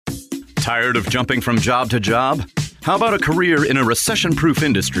Tired of jumping from job to job? How about a career in a recession-proof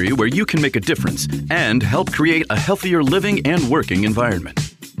industry where you can make a difference and help create a healthier living and working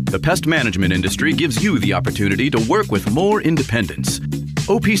environment? The pest management industry gives you the opportunity to work with more independence.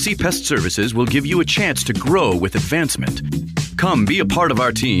 OPC Pest Services will give you a chance to grow with advancement. Come be a part of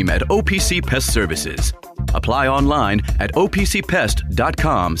our team at OPC Pest Services. Apply online at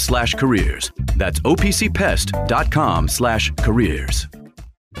opcpest.com/careers. That's opcpest.com/careers.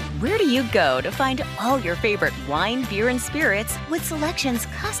 Where do you go to find all your favorite wine, beer, and spirits with selections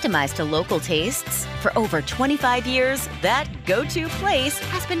customized to local tastes? For over 25 years, that go-to place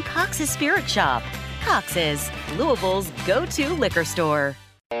has been Cox's Spirit Shop. Cox's, Louisville's go-to liquor store.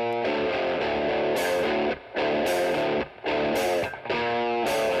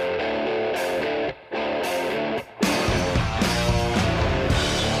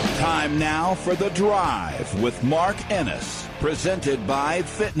 Time now for The Drive with Mark Ennis, presented by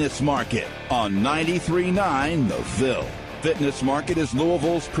Fitness Market on 93.9 The Ville. Fitness Market is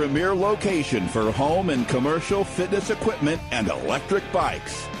Louisville's premier location for home and commercial fitness equipment and electric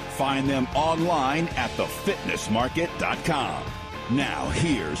bikes. Find them online at thefitnessmarket.com. Now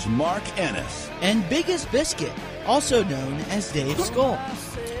here's Mark Ennis. And Biggest Biscuit, also known as Dave Skull.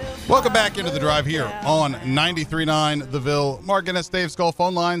 Welcome back into The Drive here on 93.9 The Ville. Mark Ennis, Dave Skull.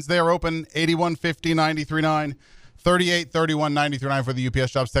 Phone lines, they are open, 8150-93.9, 3831-93.9 for the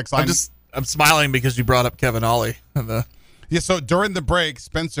UPS Jobs text line. I'm smiling because you brought up Kevin Ollie. Yeah, so during the break,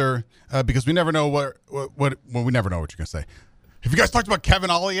 Spencer, because we never know what we never know what you're going to say. Have you guys talked about Kevin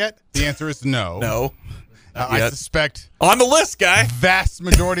Ollie yet? The answer is no. No. I suspect on the list, guy. Vast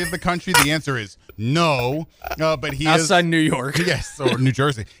majority of the country, the answer is no. But he outside is, New York, yes, or New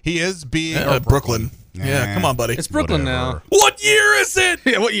Jersey. He is being Brooklyn. Yeah, come on, buddy. It's Brooklyn Whatever. now. What year is it?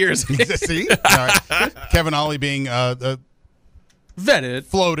 Yeah, what year is it? See, Kevin Ollie being vetted,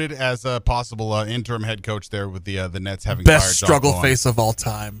 floated as a possible interim head coach there with the Nets having best fired struggle John face of all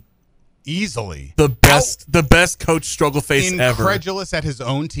time. Easily the best coach struggle face ever. Incredulous at his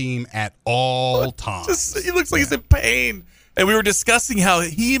own team at all times. He looks like he's in pain. And we were discussing how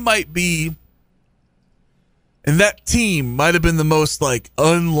he might be, and that team might have been the most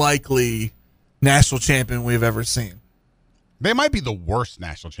unlikely national champion we've ever seen. They might be the worst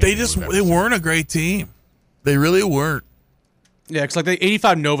national champion. They weren't a great team. They really weren't. Yeah, because the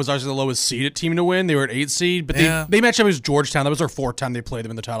 85 Nova's obviously the lowest seeded team to win. They were at 8 seed, but they matched up with Georgetown. That was their fourth time they played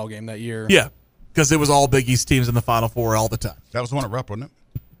them in the title game that year. Yeah, because it was all Big East teams in the Final Four all the time. That was the one at Rupp, wasn't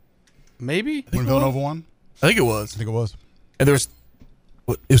it? Maybe. When Villanova won? I think it was. And there was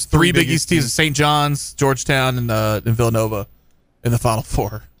three Big East teams: St. John's, Georgetown, and Villanova in the Final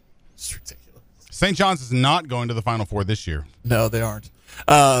Four. It's ridiculous. St. John's is not going to the Final Four this year. No, they aren't.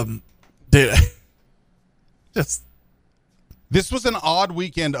 Dude, this was an odd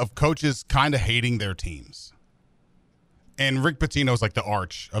weekend of coaches kind of hating their teams. And Rick Pitino is like the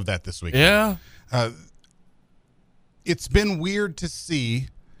arch of that this weekend. Yeah. It's been weird to see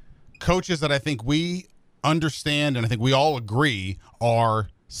coaches that I think we understand and I think we all agree are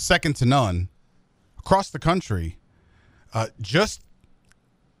second to none across the country just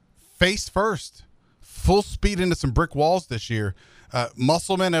face first, full speed into some brick walls this year.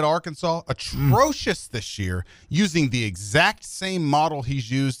 Musselman at Arkansas, atrocious this year, using the exact same model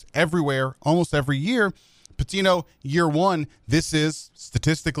he's used everywhere, almost every year. Pitino, year one, this is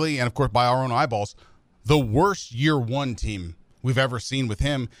statistically and, of course, by our own eyeballs, the worst year one team we've ever seen with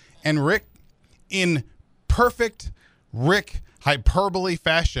him. And Rick, in perfect Rick hyperbole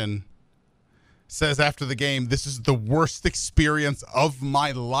fashion, says after the game, this is the worst experience of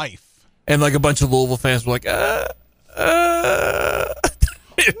my life. And a bunch of Louisville fans were like, well.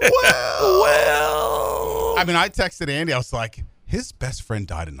 I mean, I texted Andy. I was like, his best friend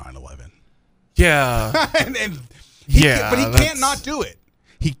died in 9/11. Yeah. But he can't not do it.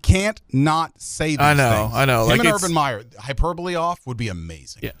 He can't not say these things. I know. Him and Urban Meyer, hyperbole off would be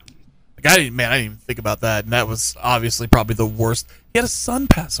amazing. Yeah. I didn't even think about that. And that was obviously probably the worst. He had a son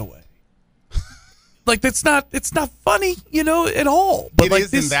pass away. It's not funny, at all. But it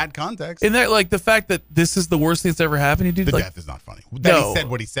is in that context. In that, the fact that this is the worst thing that's ever happened. The death is not funny. That he said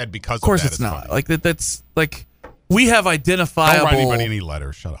what he said because of course that it's is not. funny. That's we have identifiable. Don't write anybody any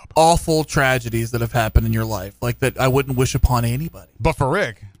letters. Shut up. Awful tragedies that have happened in your life, that I wouldn't wish upon anybody. But for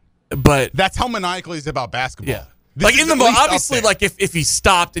Rick, that's how maniacal he's about basketball. Yeah. In the moment, obviously, if he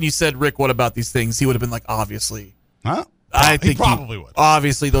stopped and you said, Rick, what about these things? He would have been obviously. Huh? I think he probably would.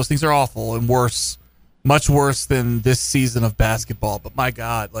 Obviously, those things are awful and worse, much worse than this season of basketball. But my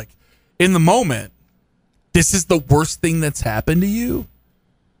God, in the moment, this is the worst thing that's happened to you.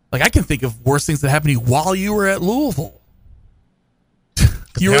 I can think of worse things that happened to you while you were at Louisville.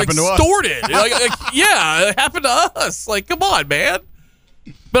 You were extorted. Yeah, it happened to us. Like, come on, man.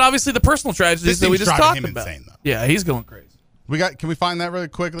 But obviously, the personal tragedies that we just talked about. Insane, though. Yeah, he's going crazy. Can we find that really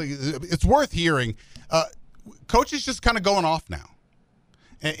quickly? It's worth hearing. Coaches just kind of going off now,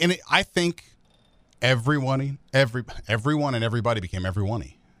 and I think everyone and everybody became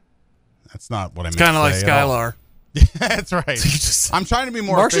everyone-y. That's not what I meant. It's kind of like Skylar. That's right. I'm trying to be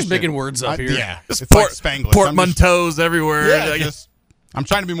more Mark's efficient. just making words up here. Yeah. Just it's like Spanglish. Portmanteaus everywhere. Yeah, I'm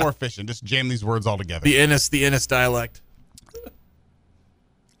trying to be more efficient. Just jam these words all together. The Ennis dialect.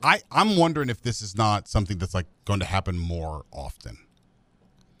 I'm wondering if this is not something that's like going to happen more often,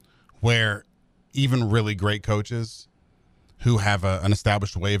 where even really great coaches who have an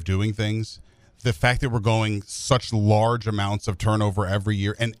established way of doing things, the fact that we're going such large amounts of turnover every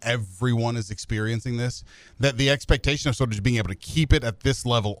year and everyone is experiencing this, that the expectation of sort of just being able to keep it at this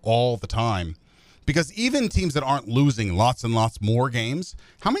level all the time. Because even teams that aren't losing lots and lots more games,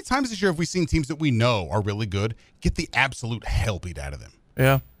 how many times this year have we seen teams that we know are really good get the absolute hell beat out of them?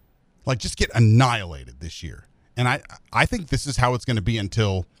 Yeah. Like, just get annihilated this year. And I think this is how it's going to be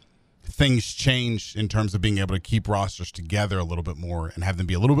until things change in terms of being able to keep rosters together a little bit more and have them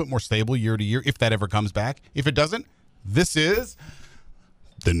be a little bit more stable year to year, if that ever comes back. If it doesn't, this is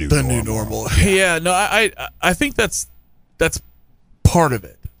the new normal. Yeah, no, I think that's part of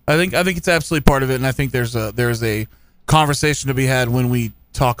it. I think it's absolutely part of it, and I think there's a conversation to be had when we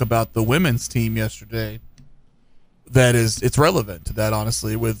talk about the women's team yesterday. It's relevant to that,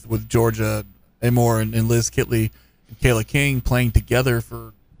 honestly, with Georgia Amoore and Liz Kitley and Kayla King playing together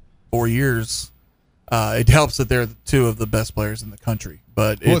for 4 years. It helps that they're two of the best players in the country.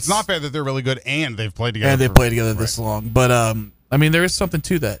 But it's not fair that they're really good and they've played together. And they've played together this long. But I mean, there is something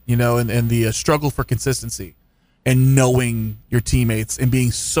to that, and the struggle for consistency and knowing your teammates and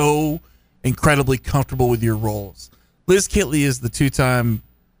being so incredibly comfortable with your roles. Liz Kitley is the 2-time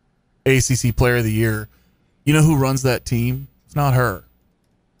ACC Player of the Year. You know who runs that team? It's not her.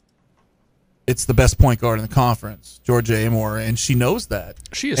 It's the best point guard in the conference, Georgia Amoore, and she knows that.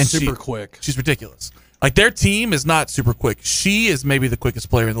 She is super quick. She's ridiculous. Like, their team is not super quick. She is maybe the quickest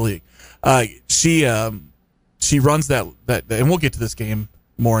player in the league. She runs that, and we'll get to this game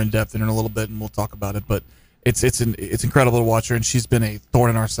more in depth in a little bit, and we'll talk about it. But it's incredible to watch her, and she's been a thorn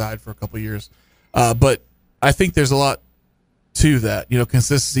in our side for a couple of years. But I think there's a lot to that,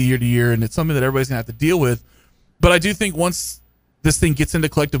 consistency year to year, and it's something that everybody's gonna have to deal with. But I do think once this thing gets into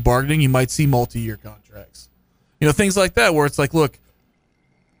collective bargaining, you might see multi-year contracts, things like that, where it's like, look,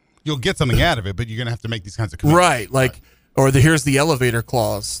 you'll get something out of it, but you're gonna have to make these kinds of commitments. Right? Or here's the elevator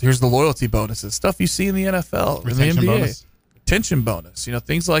clause, here's the loyalty bonuses, stuff you see in the NFL, retention in the NBA, bonus. Retention bonus,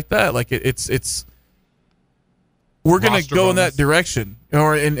 things like that. Like it's. We're going to go in that direction,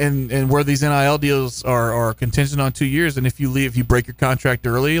 and where these NIL deals are contingent on 2 years, and if you break your contract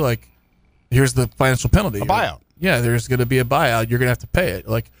early, like, here's the financial penalty. A buyout. Yeah, there's going to be a buyout. You're going to have to pay it.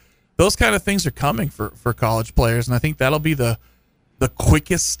 Like, those kind of things are coming for college players, and I think that'll be the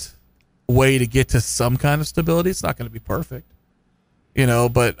quickest way to get to some kind of stability. It's not going to be perfect,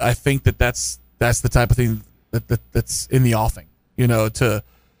 but I think that's the type of thing that's in the offing, to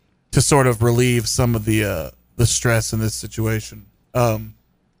sort of relieve some of the stress in this situation.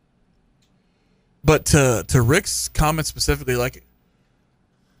 But to Rick's comment specifically, like,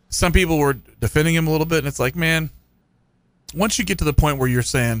 some people were defending him a little bit, and it's like, man, once you get to the point where you're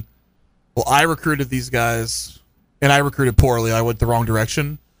saying, well, I recruited these guys and I recruited poorly, I went the wrong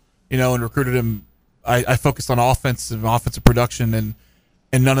direction, and recruited him, I focused on offensive production, and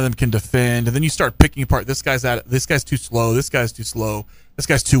none of them can defend, and then you start picking apart, this guy's too slow, this guy's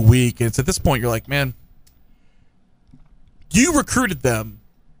too weak, and it's at this point you're like, man, you recruited them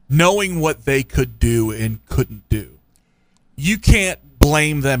knowing what they could do and couldn't do. You can't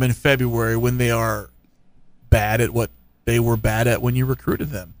blame them in February when they are bad at what they were bad at when you recruited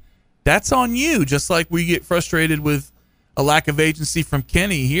them. That's on you, just like we get frustrated with a lack of agency from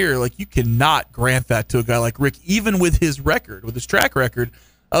Kenny here. Like, you cannot grant that to a guy like Rick, even with his track record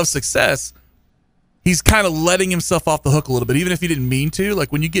of success. He's kind of letting himself off the hook a little bit, even if he didn't mean to.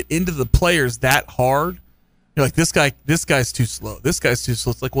 Like, when you get into the players that hard, you're like, this guy's too slow. This guy's too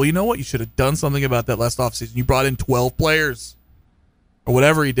slow. It's like, well, you know what? You should have done something about that last offseason. You brought in 12 players or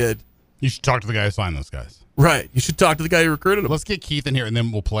whatever he did. You should talk to the guy who signed those guys. Right. You should talk to the guy who recruited him. Let's get Keith in here, and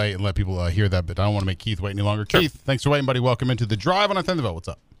then we'll play and let people hear that. But I don't want to make Keith wait any longer. Sure. Keith, thanks for waiting, buddy. Welcome into the Drive on Thunderbolt. What's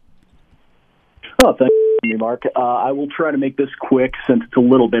up? Oh, thank you, Mark. I will try to make this quick since it's a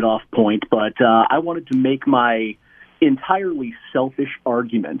little bit off point, but I wanted to make my entirely selfish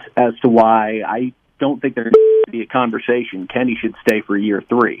argument as to why I don't think there needs to be a conversation. Kenny should stay for year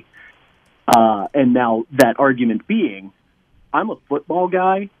 3. And now that argument being, I'm a football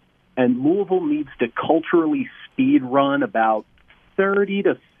guy, and Louisville needs to culturally speed run about 30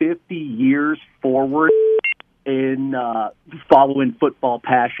 to 50 years forward in following football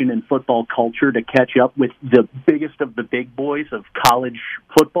passion and football culture to catch up with the biggest of the big boys of college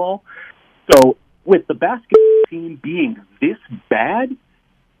football. So with the basketball team being this bad,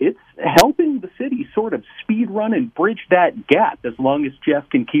 it's helping the city sort of speed run and bridge that gap as long as Jeff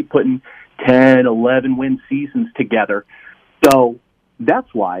can keep putting 10, 11-win seasons together. So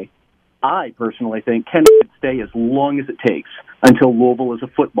that's why I personally think Kenny should stay as long as it takes until Louisville is a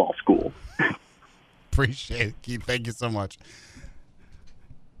football school. Appreciate it, Keith. Thank you so much.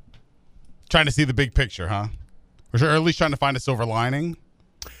 Trying to see the big picture, huh? Or at least trying to find a silver lining?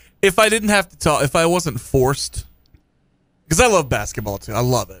 If I didn't have to talk, if I wasn't forced, because I love basketball too. I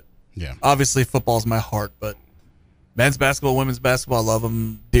love it. Yeah. Obviously, football's my heart, but men's basketball, women's basketball, I love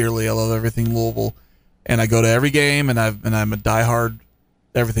them dearly. I love everything Louisville. And I go to every game, and I'm a diehard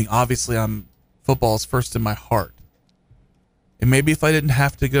everything. Obviously, football is first in my heart. And maybe if I didn't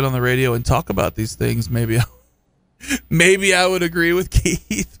have to get on the radio and talk about these things, maybe I would agree with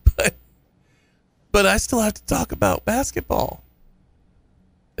Keith. But I still have to talk about basketball.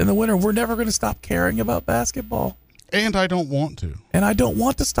 In the winter, we're never going to stop caring about basketball. And I don't want to. And I don't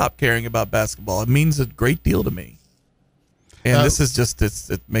want to stop caring about basketball. It means a great deal to me. And this is just,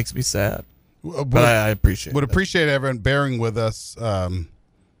 it makes me sad. But I appreciate it. Would appreciate everyone bearing with us.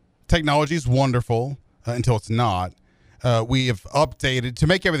 Technology is wonderful until it's not. We have updated to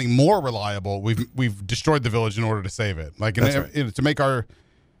make everything more reliable. We've destroyed the village in order to save it. To make our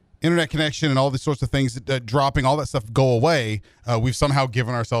internet connection and all these sorts of things dropping, all that stuff go away. We've somehow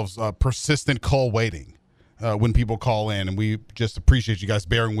given ourselves persistent call waiting when people call in, and we just appreciate you guys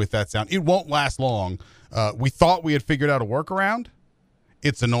bearing with that sound. It won't last long. We thought we had figured out a workaround.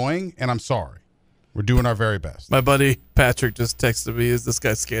 It's annoying, and I'm sorry. We're doing our very best. My buddy Patrick just texted me, is this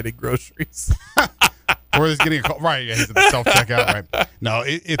guy scanning groceries? Or is getting a call. Right, yeah, he's at the self-checkout, right? No,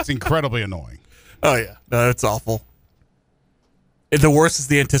 it's incredibly annoying. Oh, yeah. No, it's awful. The worst is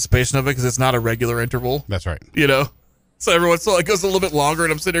the anticipation of it because it's not a regular interval. That's right. You know? So every once in a while it goes a little bit longer,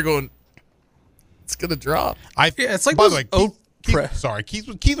 and I'm sitting there going, it's going to drop. It's like by those the way,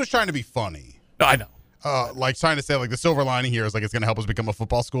 Keith was trying to be funny. No, I know. Like trying to say, like, the silver lining here is like it's going to help us become a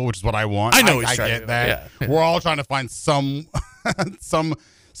football school, which is what I want. I know I get that. Yeah. We're all trying to find something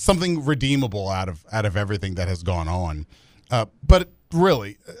redeemable out of everything that has gone on. But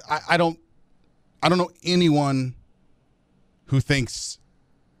really, I don't know anyone who thinks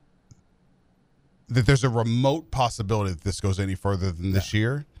that there's a remote possibility that this goes any further than this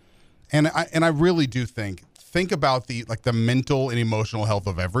year. And I really do think about the mental and emotional health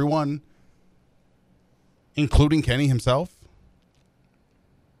of everyone, including Kenny himself.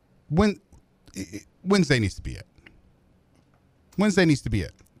 Wednesday needs to be it. Wednesday needs to be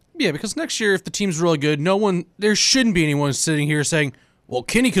it. Yeah, because next year, if the team's really good, there shouldn't be anyone sitting here saying, well,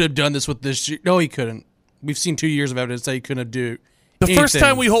 Kenny could have done this with this year. No, he couldn't. We've seen 2 years of evidence that he couldn't do anything. First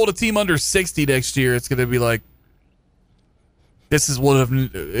time we hold a team under 60 next year, it's going to be like, this is we've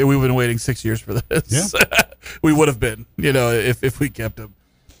been waiting 6 years for this. Yeah. We would have been, if we kept him.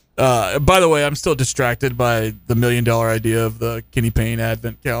 By the way, I'm still distracted by the $1 million idea of the Kenny Payne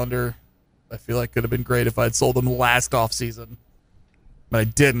advent calendar. I feel like it could have been great if I'd sold them last offseason. But I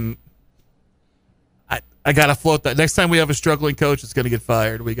didn't. I got to float that. Next time we have a struggling coach that's going to get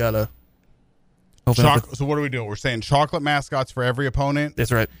fired, we got to. So what are we doing? We're saying chocolate mascots for every opponent.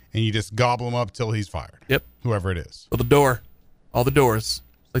 That's right. And you just gobble them up till he's fired. Yep. Whoever it is. So the door. All the doors.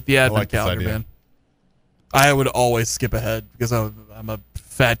 It's like the advent calendar, man. I would always skip ahead because I'm a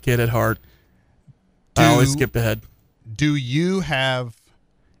fat kid at heart. I always skipped ahead. Do you have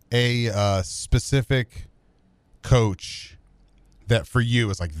a specific coach that for you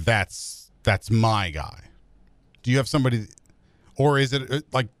is like, that's my guy? Do you have somebody, or is it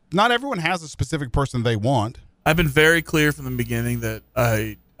like not everyone has a specific person they want? I've been very clear from the beginning that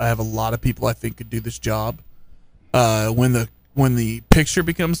I have a lot of people I think could do this job. When the picture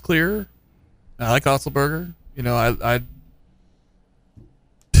becomes clearer, I like Otzelberger. I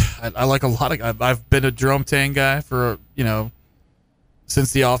like a lot of. I've been a Jerome Tang guy for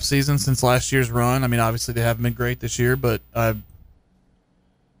since the off season, since last year's run. I mean, obviously they haven't been great this year, but obviously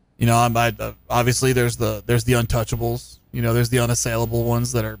there's the untouchables. There's the unassailable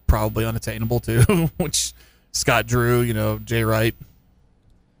ones that are probably unattainable too, which Scott Drew, Jay Wright.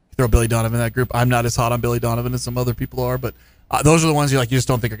 Throw Billy Donovan in that group. I'm not as hot on Billy Donovan as some other people are, but those are the ones you just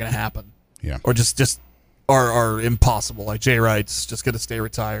don't think are going to happen. Yeah. Or just are impossible. Like Jay Wright's just going to stay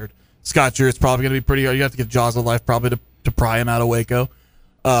retired. Scott Drew, it's probably going to be pretty hard. You have to give Jaws a life probably to pry him out of Waco.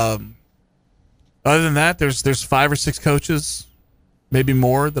 Other than that, there's 5 or 6 coaches, maybe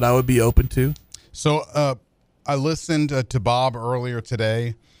more, that I would be open to. So I listened to Bob earlier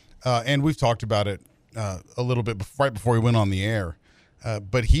today, and we've talked about it a little bit right before he went on the air.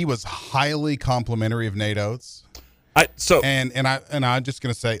 But he was highly complimentary of Nate Oates. I'm just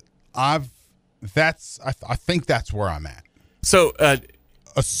gonna say I think that's where I'm at. So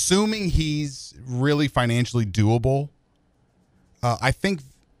assuming he's really financially doable, I think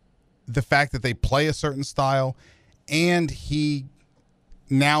the fact that they play a certain style and he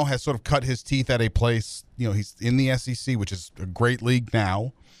now has sort of cut his teeth at a place, he's in the SEC, which is a great league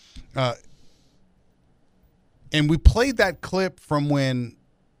now. And we played that clip from when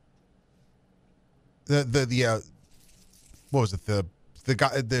the what was it, the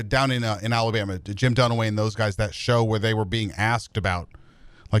guy down in Alabama, Jim Dunaway and those guys, that show where they were being asked about,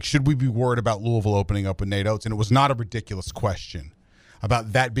 like, should we be worried about Louisville opening up with Nate Oates? And it was not a ridiculous question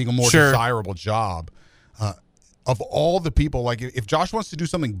about that being a more desirable job. Of all the people, like, if Josh wants to do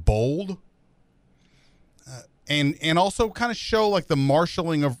something bold and also kind of show, like, the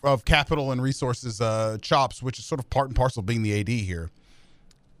marshaling of capital and resources chops, which is sort of part and parcel of being the AD here,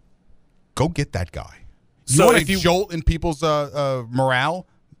 go get that guy. You want to jolt in people's morale?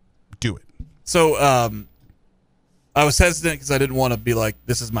 Do it. So I was hesitant because I didn't want to be like,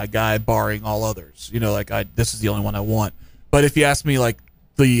 this is my guy barring all others. This is the only one I want. But if you ask me, like,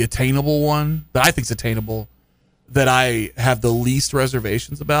 the attainable one that I think is attainable, that I have the least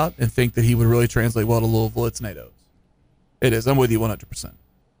reservations about and think that he would really translate well to Louisville, it's Nate Oates. It is. I'm with you 100%.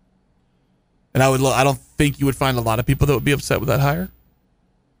 And I don't think you would find a lot of people that would be upset with that hire.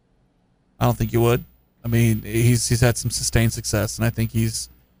 I don't think you would. I mean, he's had some sustained success, and I think he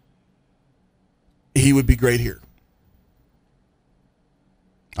would be great here.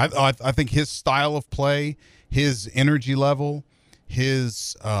 I think his style of play, his energy level,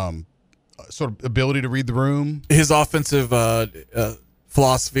 his sort of ability to read the room, his offensive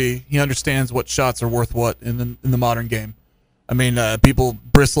philosophy, he understands what shots are worth what in the modern game. I mean, people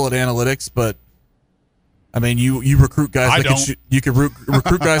bristle at analytics, but I mean, you recruit guys that can shoot. You can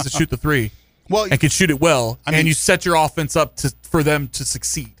recruit guys that shoot the three, and can shoot it well, and you set your offense up for them to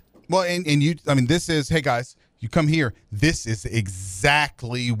succeed. Well, this is, hey guys, you come here. This is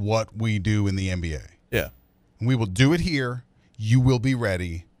exactly what we do in the NBA. Yeah, and we will do it here. You will be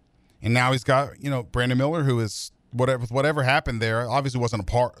ready. And now he's got, Brandon Miller, who is whatever happened there, obviously wasn't a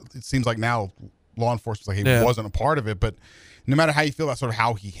part. It seems like now law enforcement's like he wasn't a part of it. But no matter how you feel about sort of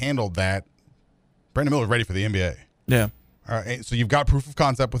how he handled that, Brandon Miller's ready for the NBA. Yeah. All right. So you've got proof of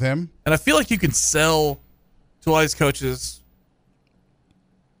concept with him. And I feel like you can sell to all these coaches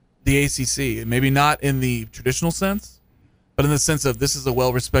the ACC, and maybe not in the traditional sense, but in the sense of this is a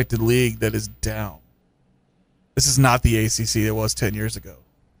well-respected league that is down. This is not the ACC that was 10 years ago.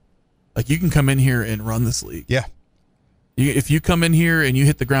 Like, you can come in here and run this league. Yeah. If you come in here and you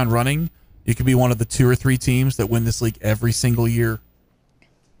hit the ground running, you could be one of the 2 or 3 teams that win this league every single year.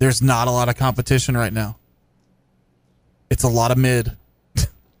 There's not a lot of competition right now. It's a lot of mid.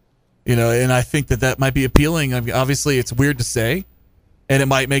 And I think that might be appealing. I mean, obviously, it's weird to say, and it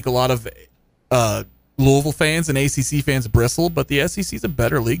might make a lot of Louisville fans and ACC fans bristle, but the SEC is a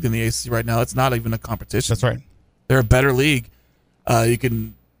better league than the ACC right now. It's not even a competition. That's right. They're a better league.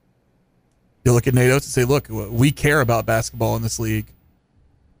 You look at Nate Oates and say, look, we care about basketball in this league,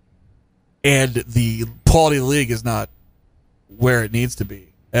 and the quality of the league is not where it needs to be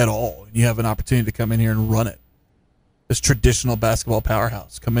at all. And you have an opportunity to come in here and run it. This traditional basketball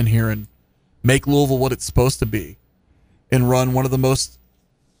powerhouse. Come in here and make Louisville what it's supposed to be and run one of the most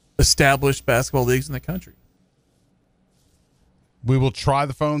established basketball leagues in the country. We will try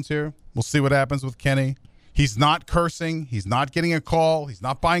the phones here. We'll see what happens with Kenny. He's not cursing. He's not getting a call. He's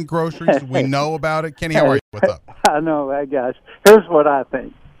not buying groceries. We know about it. Kenny, how are you? What's up? I know, guys. Here's what I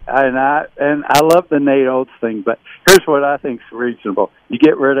think. And I love the Nate Oates thing, but here's what I think is reasonable. You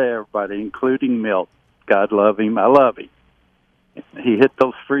get rid of everybody, including Milt. God love him. I love him. He hit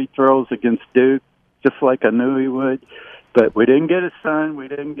those free throws against Duke just like I knew he would. But we didn't get his son. We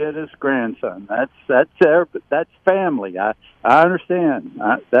didn't get his grandson. That's family. I understand.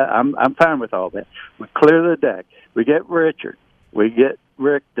 I'm fine with all that. We clear the deck. We get Richard. We get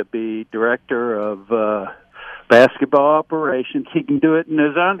Rick to be director of basketball operations. He can do it in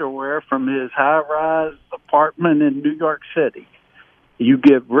his underwear from his high-rise apartment in New York City. You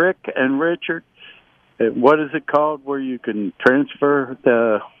give Rick and Richard, what is it called, where you can transfer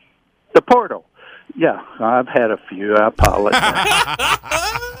the portal? Yeah, I've had a few. I apologize.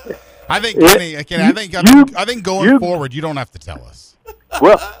 I think, Kenny, I think going forward, you don't have to tell us.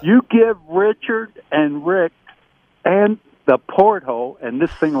 Well, you give Richard and Rick and the porthole, and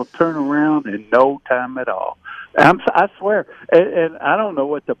this thing will turn around in no time at all. I swear, and I don't know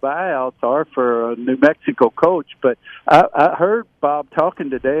what the buyouts are for a New Mexico coach, but I heard Bob talking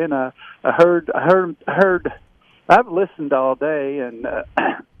today, and I heard. I've listened all day, and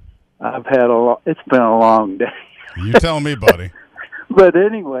I've had it's been a long day. You tell me, buddy. But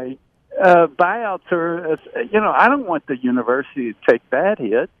anyway, buyouts are. I don't want the university to take that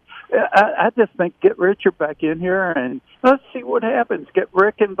hit. I just think get Richard back in here and let's see what happens. Get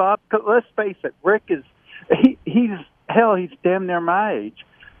Rick involved. Let's face it, Rick is. He's damn near my age.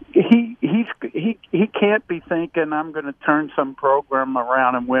 He can't be thinking I'm going to turn some program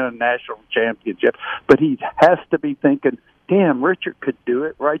around and win a national championship, but he has to be thinking, damn, Richard could do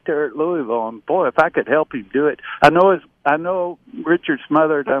it right there at Louisville, and boy, if I could help him do it. I know Richard's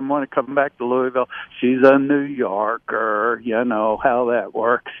mother doesn't want to come back to Louisville. She's a New Yorker, you know how that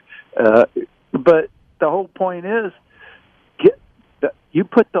works. But the whole point is, you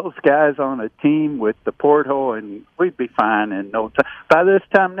put those guys on a team with the porthole, and we'd be fine in no time. By this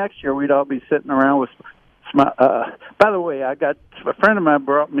time next year, we'd all be sitting around with. By the way, a friend of mine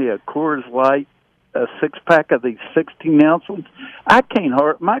brought me a Coors Light, a 6-pack of these 16-ounce ones. I can't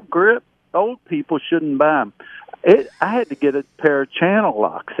my grip. Old people shouldn't buy them. I had to get a pair of channel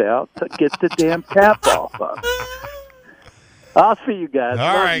locks out to get the damn cap off of. I'll see you guys.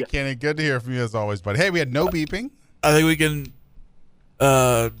 All right, Kenny. Good to hear from you as always, buddy. Hey, we had no beeping. I think we can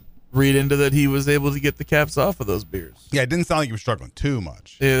read into that he was able to get the caps off of those beers. Yeah, it didn't sound like he was struggling too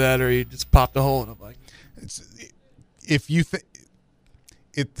much. Either that or he just popped a hole in them. Like, if you think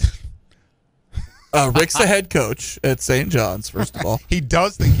it. Rick's the head coach at St. John's, first of all. He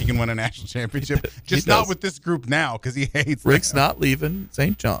does think he can win a national championship, just not with this group now because he hates Rick's them. not leaving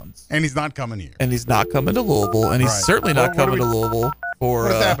St. John's. And he's not coming here. And he's not coming to Louisville. And he's certainly not coming to Louisville for...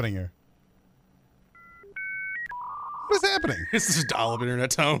 What's happening here? What is happening? This is dial-up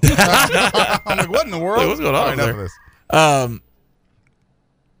internet tone. I'm like, what in the world? Like, what's going on enough there? of this.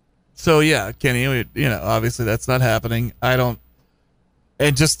 So, yeah, Kenny, obviously that's not happening.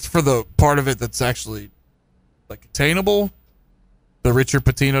 And just for the part of it that's actually like attainable, the Richard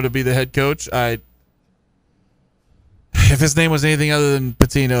Pitino to be the head coach, if his name was anything other than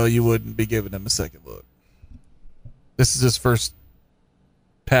Pitino, you wouldn't be giving him a second look. This is his first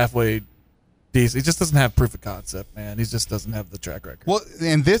halfway decent. He just doesn't have proof of concept, man. He just doesn't have the track record. Well,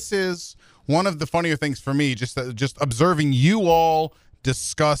 and this is one of the funnier things for me, just observing you all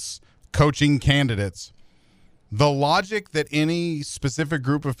discuss coaching candidates. The logic that any specific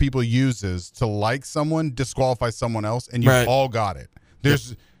group of people uses to like someone disqualifies someone else, and you've all got it.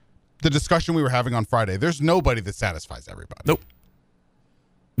 There's the discussion we were having on Friday. There's nobody that satisfies everybody. Nope.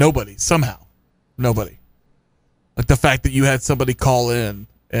 Nobody. Somehow. Nobody. Like the fact that you had somebody call in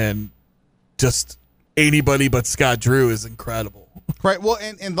and just anybody but Scott Drew is incredible. Right. Well,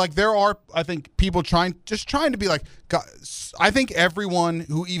 and like there are, I think, people trying to be like, God, I think everyone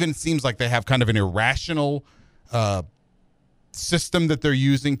who even seems like they have kind of an irrational system that they're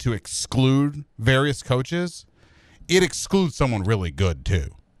using to exclude various coaches, it excludes someone really good too.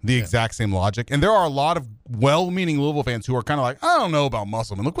 The exact same logic. And there are a lot of well-meaning Louisville fans who are kind of like, I don't know about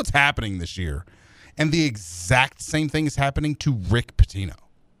Musselman. Look what's happening this year. And the exact same thing is happening to Rick Pitino,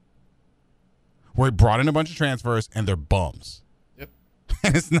 where he brought in a bunch of transfers and they're bums. Yep.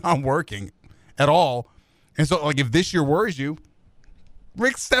 And it's not working at all. And so, like, if this year worries you,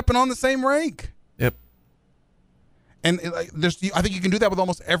 Rick's stepping on the same rake. Yep. And I think you can do that with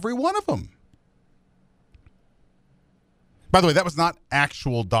almost every one of them. By the way, that was not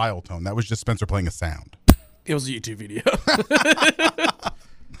actual dial tone. That was just Spencer playing a sound. It was a YouTube video.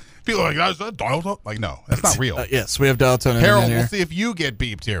 People are like, is that dial tone? Like, no, that's not real. Yes, we have dial tone. Harold, we'll see if you get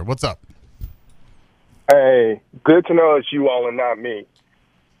beeped here. What's up? Hey, good to know it's you all and not me.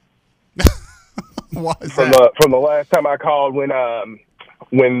 Why is from the last time I called when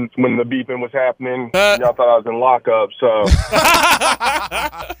the beeping was happening, y'all thought I was in lockup. So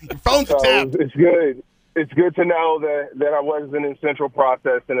your phone's tapped. It's good. It's good to know that I wasn't in central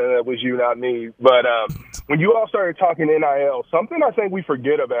processing and that it was you, not me. But when you all started talking NIL, something I think we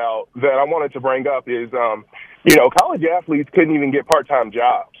forget about that I wanted to bring up is, college athletes couldn't even get part-time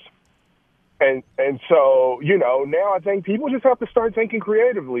jobs. And so, now I think people just have to start thinking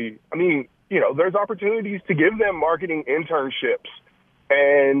creatively. I mean, there's opportunities to give them marketing internships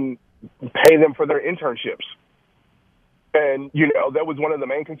and pay them for their internships. And, that was one of the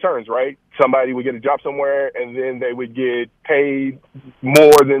main concerns, right? Somebody would get a job somewhere and then they would get paid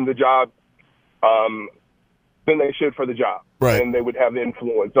more than the job, than they should for the job. Right. And they would have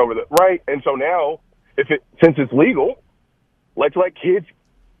influence over right? And so now, since it's legal, let's let kids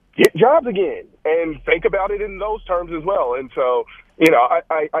get jobs again and think about it in those terms as well. And so,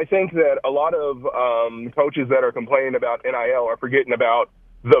 I think that a lot of coaches that are complaining about NIL are forgetting about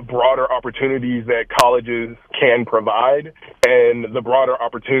the broader opportunities that colleges can provide and the broader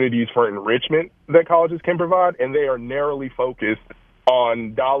opportunities for enrichment that colleges can provide. And they are narrowly focused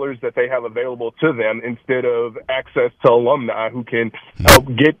on dollars that they have available to them instead of access to alumni who can help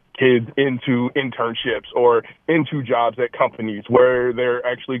get kids into internships or into jobs at companies where they're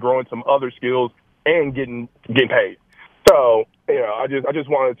actually growing some other skills and getting paid. So, I just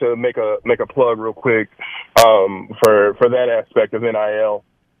wanted to make a plug real quick for that aspect of NIL.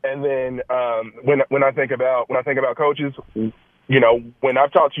 And then when I think about coaches, when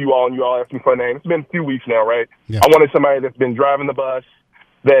I've talked to you all and you all ask me for a name, it's been a few weeks now, right? Yeah. I wanted somebody that's been driving the bus,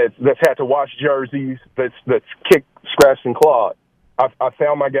 that's had to wash jerseys, that's kicked, scratched, and clawed. I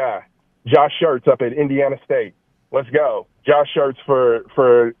found my guy, Josh Schertz up at Indiana State. Let's go. Josh Schertz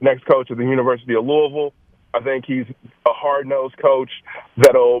for next coach of the University of Louisville. I think he's a hard-nosed coach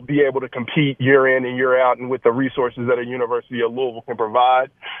that'll be able to compete year in and year out, and with the resources that a University of Louisville can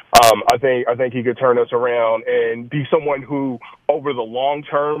provide, I think he could turn us around and be someone who, over the long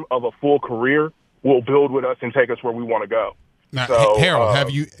term of a full career, will build with us and take us where we want to go. Now, so, Harold,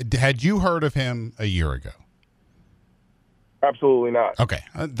 had you heard of him a year ago? Absolutely not. Okay,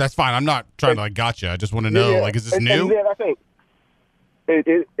 that's fine. I'm not trying to gotcha. I just want to know, is this new? And then I think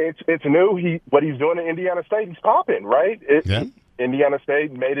it's new. What he's doing in Indiana State, he's popping, right? Indiana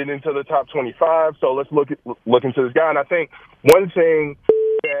State made it into the top 25. So let's look into this guy. And I think one thing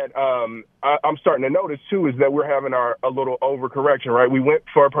that I'm starting to notice too is that we're having a little overcorrection, right? We went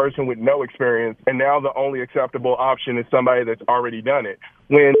for a person with no experience, and now the only acceptable option is somebody that's already done it,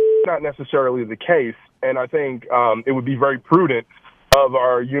 when it's not necessarily the case. And I think it would be very prudent of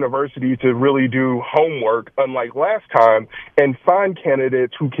our university to really do homework, unlike last time, and find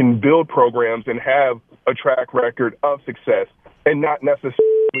candidates who can build programs and have a track record of success, and not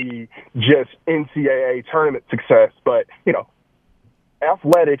necessarily just NCAA tournament success, but,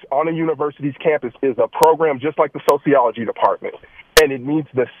 athletics on a university's campus is a program just like the sociology department, and it needs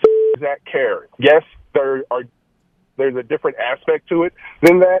the exact care. Yes, there's a different aspect to it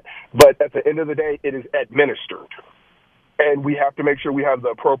than that, but at the end of the day, it is administered. And we have to make sure we have the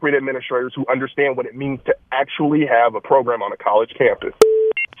appropriate administrators who understand what it means to actually have a program on a college campus.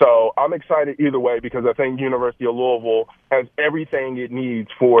 So I'm excited either way, because I think University of Louisville has everything it needs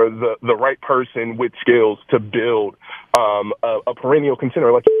for the right person with skills to build a perennial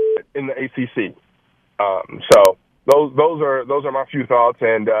contender like in the ACC. So those are my few thoughts.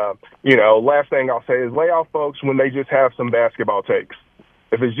 And last thing I'll say is lay off folks when they just have some basketball takes.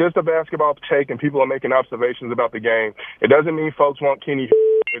 If it's just a basketball take and people are making observations about the game, it doesn't mean folks want Kenny.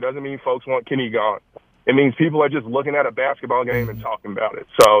 It doesn't mean folks want Kenny gone. It means people are just looking at a basketball game and talking about it.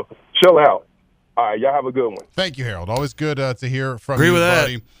 So chill out. All right, y'all have a good one. Thank you, Harold. Always good to hear from you,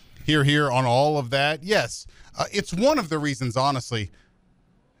 buddy. Here on all of that. Yes, it's one of the reasons, honestly,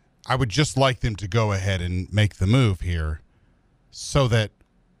 I would just like them to go ahead and make the move here so that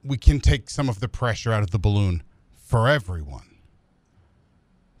we can take some of the pressure out of the balloon for everyone.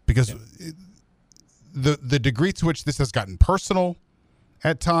 Because the degree to which this has gotten personal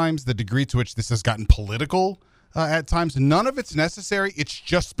at times, the degree to which this has gotten political at times, none of it's necessary. It's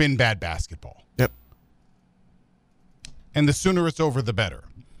just been bad basketball. Yep. And the sooner it's over, the better.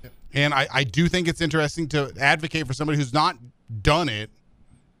 Yep. And I do think it's interesting to advocate for somebody who's not done it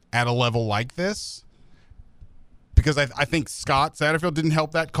at a level like this, because I think Scott Satterfield didn't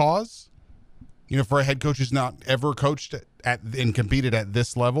help that cause. For a head coach who's not ever coached at and competed at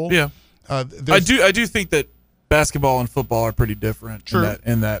this level. Yeah. I do think that basketball and football are pretty different. True.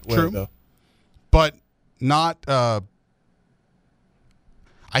 in that way, though. But not I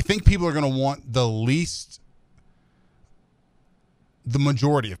think people are going to want the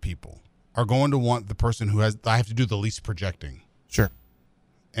majority of people are going to want the person who I have to do the least projecting. Sure.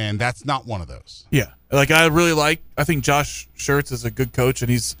 And that's not one of those. Yeah. I think Josh Schertz is a good coach,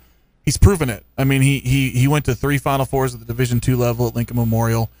 and he's proven it. I mean, he went to 3 Final Fours at the Division II level at Lincoln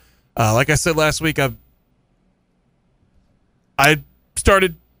Memorial. Like I said last week, I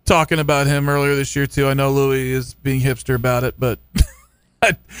started talking about him earlier this year too. I know Louis is being hipster about it, but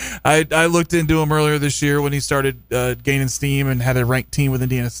I looked into him earlier this year when he started gaining steam and had a ranked team with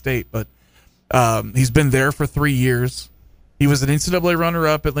Indiana State. But he's been there for 3 years. He was an NCAA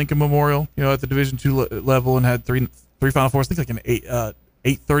runner-up at Lincoln Memorial, at the Division II level, and had three Final Fours. I think like an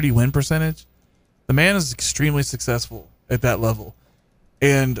 830 win percentage. The man is extremely successful at that level.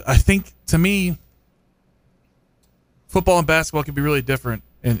 And I think, to me, football and basketball can be really different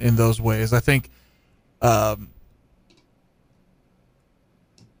in those ways. I think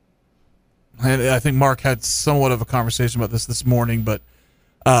and I think Mark had somewhat of a conversation about this morning, but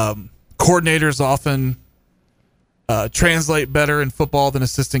coordinators often translate better in football than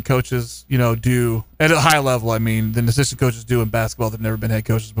assistant coaches, do at a high level. I mean, than assistant coaches do in basketball that've never been head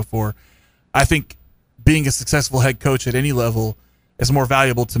coaches before. I think being a successful head coach at any level is more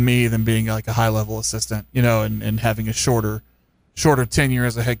valuable to me than being like a high level assistant, and having a shorter tenure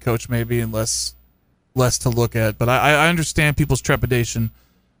as a head coach maybe and less to look at. But I understand people's trepidation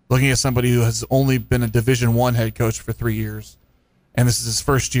looking at somebody who has only been a Division I head coach for 3 years, and this is his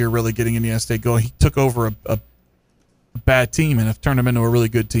first year really getting in the NCAA going. He took over a bad team and have turned them into a really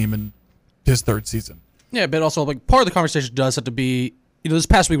good team in his third season. Yeah, but also like part of the conversation does have to be, this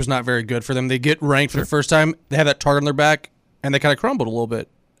past week was not very good for them. They get ranked for the first time. They have that target on their back, and they kind of crumbled a little bit.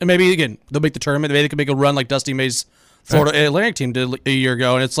 And maybe, again, they'll make the tournament. Maybe they can make a run like Dusty May's Florida Atlantic team did a year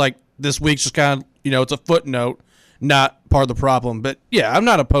ago. And it's like this week's just kind of, it's a footnote, not part of the problem. But, yeah, I'm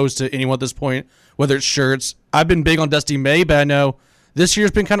not opposed to anyone at this point, whether it's shirts. I've been big on Dusty May, but I know this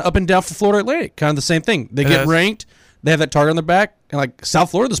year's been kind of up and down for Florida Atlantic. Kind of the same thing. They get ranked. They have that target on their back. And, like, South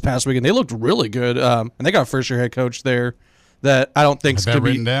Florida this past weekend, they looked really good. And they got a first-year head coach there that I don't think could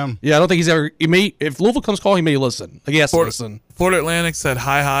be down. Yeah, I don't think he's ever. If Louisville comes calling, he may listen. Like he has to listen. Florida Atlantic's had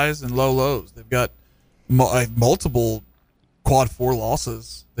high highs and low lows. They've got multiple quad 4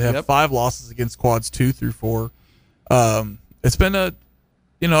 losses. They have 5 losses against quads 2 through 4. It's been a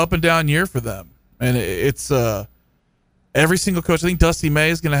up and down year for them, and it's every single coach. I think Dusty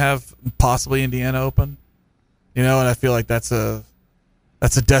May is going to have possibly Indiana Open, and I feel like that's a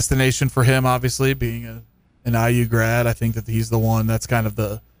destination for him. Obviously, being an IU grad, I think that he's the one that's kind of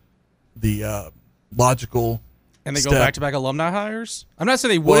the logical. And they step. go back-to-back alumni hires? I'm not saying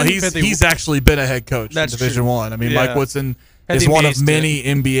they wouldn't. Well, he's actually been a head coach in Division I. I mean, Mike Woodson is one of many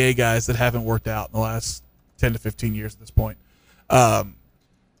NBA guys that haven't worked out in the last 10 to 15 years at this point.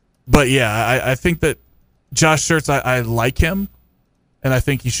 But, yeah, I think that Josh Schertz, I like him, and I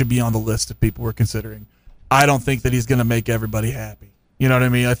think he should be on the list if people were considering. I don't think that he's going to make everybody happy. You know what I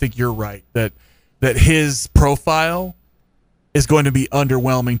mean? I think you're right, that his profile is going to be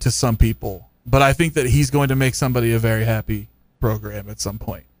underwhelming to some people, but I think that he's going to make somebody a very happy program at some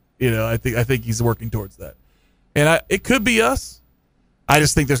point. I think he's working towards that, and it could be us. I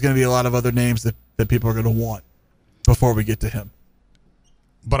just think there's going to be a lot of other names that people are going to want before we get to him.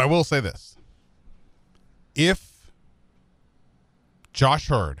 But I will say this: if Josh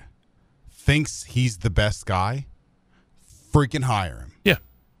Hurd thinks he's the best guy, freaking hire him. Yeah.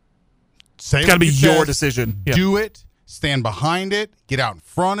 It's got to be your decision. Do it. Stand behind it. Get out in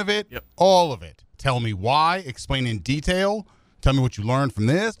front of it. Yep. All of it. Tell me why. Explain in detail. Tell me what you learned from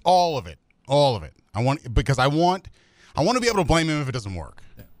this. All of it. All of it. I want to be able to blame him if it doesn't work.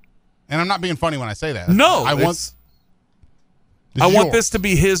 Yeah. And I'm not being funny when I say that. No, I want this to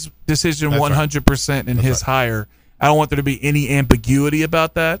be his decision 100% in his hire. I don't want there to be any ambiguity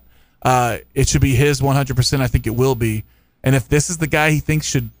about that. It should be his 100%. I think it will be. And if this is the guy he thinks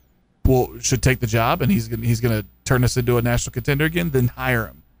should take the job and he's going to turn us into a national contender again, then hire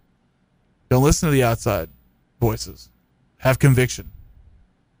him. Don't listen to the outside voices. Have conviction.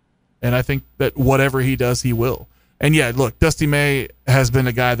 And I think that whatever he does, he will. And yeah, look, Dusty May has been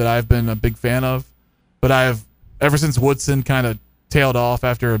a guy that I've been a big fan of, but ever since Woodson kind of tailed off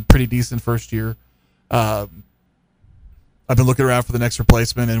after a pretty decent first year, I've been looking around for the next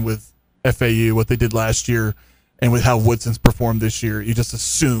replacement, and with FAU, what they did last year, and with how Woodson's performed this year, you just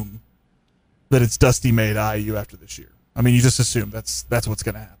assume that it's Dusty May to IU after this year. I mean, you just assume that's what's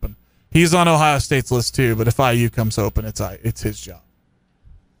going to happen. He's on Ohio State's list too, but if IU comes open, it's his job.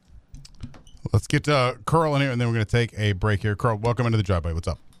 Let's get Carl in here, and then we're going to take a break here. Carl, welcome into the job, buddy. What's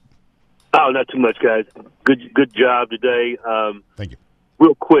up? Oh, not too much, guys. Good job today. Thank you.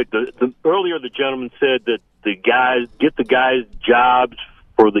 Real quick, earlier the gentleman said that the guys get the guys jobs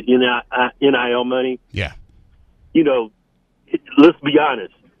for the NIL money. Yeah. Let's be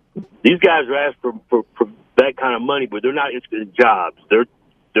honest. These guys are asked for that kind of money, but they're not interested in jobs.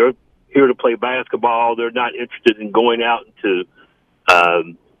 They're here to play basketball. They're not interested in going out into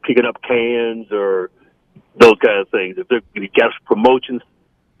picking up cans or those kind of things. If you got promotions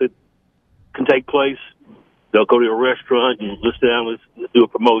that can take place, they'll go to a restaurant and let's sit down, let's do a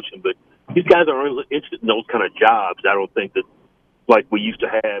promotion. But these guys aren't interested in those kind of jobs. I don't think that like we used to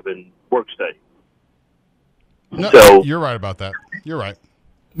have in Workstate. No, so you're right about that. You're right.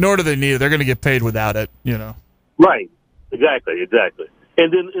 Nor do they need it. They're going to get paid without it, Right. Exactly.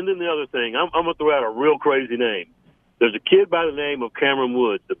 And then the other thing, I'm going to throw out a real crazy name. There's a kid by the name of Cameron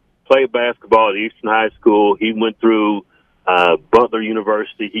Woods that played basketball at Eastern High School. He went through Butler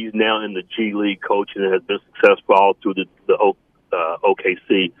University. He's now in the G League coaching and has been successful all through the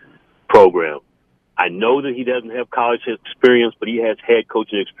OKC program. I know that he doesn't have college experience, but he has head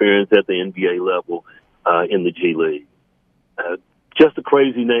coaching experience at the NBA level in the G League. Just a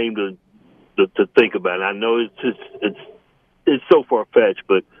crazy name to think about. I know it's so far fetched,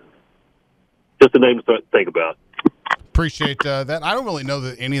 but just a name to think about. Appreciate that. I don't really know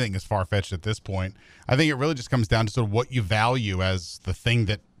that anything is far fetched at this point. I think it really just comes down to sort of what you value as the thing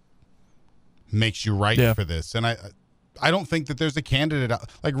that makes you right for this. And I don't think that there's a candidate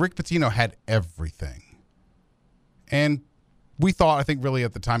like Rick Pitino had everything. And we thought, I think really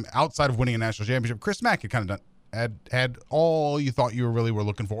at the time, outside of winning a national championship, Chris Mack had kind of had all you thought you were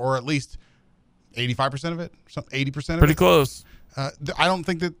looking for, or at least 85% of it, 80% of it. Pretty close. I don't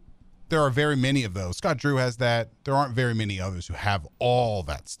think that there are very many of those. Scott Drew has that. There aren't very many others who have all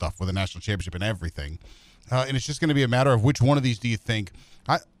that stuff with a national championship and everything. And it's just going to be a matter of which one of these do you think,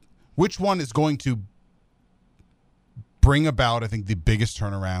 which one is going to bring about, I think, the biggest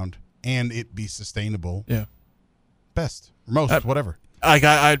turnaround and it be sustainable. Yeah. Best, most, whatever.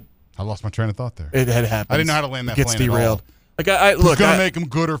 I lost my train of thought there. It had happened. I didn't know how to land that plane. It gets derailed. At all. Who's going to make them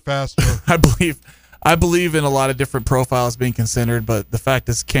good or faster? I believe in a lot of different profiles being considered, but the fact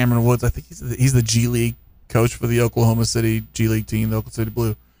is Cameron Woods, I think he's the G League coach for the Oklahoma City G League team, the Oklahoma City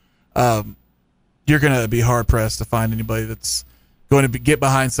Blue. You're going to be hard-pressed to find anybody that's going to get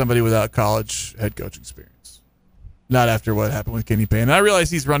behind somebody without college head coach experience. Not after what happened with Kenny Payne. And I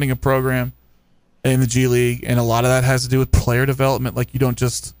realize he's running a program in the G League, and a lot of that has to do with player development. Like, you don't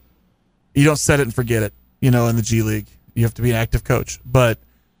set it and forget it, in the G League. You have to be an active coach. But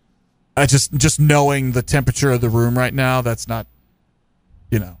I just knowing the temperature of the room right now, that's not,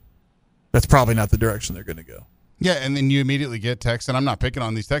 that's probably not the direction they're going to go. Yeah, and then you immediately get texts, and I'm not picking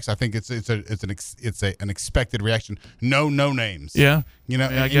on these texts. I think it's an expected reaction. No names. Yeah,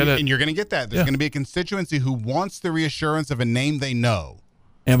 I get it. And you're going to get that. There's going to be a constituency who wants the reassurance of a name they know.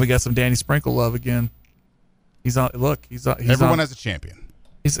 And we got some Danny Sprinkle love again. He's on. Look, he's on. Everyone has a champion.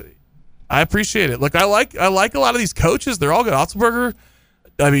 I appreciate it. Look, I like a lot of these coaches. They're all good. Otzelberger.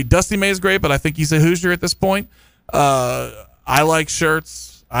 I mean, Dusty May is great, but I think he's a Hoosier at this point. I like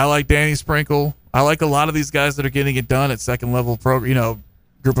Schertz. I like Danny Sprinkle. I like a lot of these guys that are getting it done at second level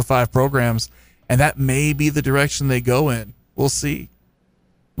group of 5 programs, and that may be the direction they go in. We'll see,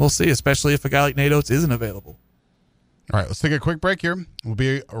 especially if a guy like Nate Oates isn't available. All right, let's take a quick break here. We'll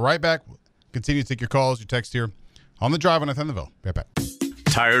be right back. We'll continue to take your calls, your texts here on The Drive on Nathan-the-Ville. Be right back.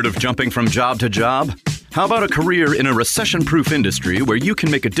 Tired of jumping from job to job? How about a career in a recession-proof industry where you can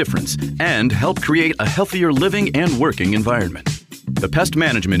make a difference and help create a healthier living and working environment? The pest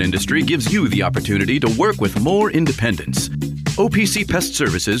management industry gives you the opportunity to work with more independence. OPC Pest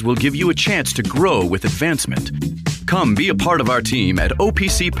Services will give you a chance to grow with advancement. Come be a part of our team at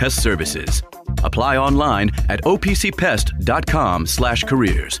OPC Pest Services. Apply online at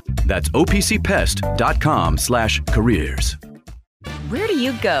opcpest.com/careers. That's opcpest.com/careers. Where do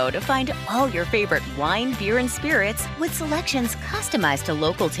you go to find all your favorite wine, beer, and spirits with selections customized to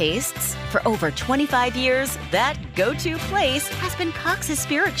local tastes? For over 25 years, that go-to place has been Cox's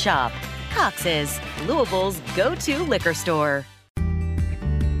Spirit Shop. Cox's, Louisville's go-to liquor store.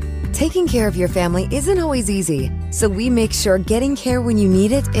 Taking care of your family isn't always easy, so we make sure getting care when you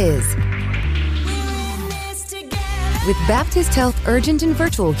need it is. With Baptist Health Urgent and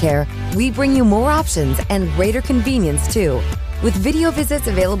Virtual Care, we bring you more options and greater convenience, too. With video visits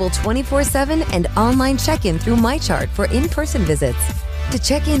available 24/7 and online check-in through MyChart for in-person visits. To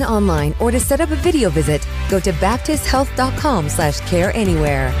check in online or to set up a video visit, go to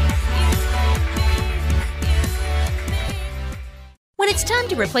baptisthealth.com/careanywhere. When it's time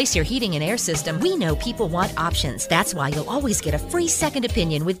to replace your heating and air system, we know people want options. That's why you'll always get a free second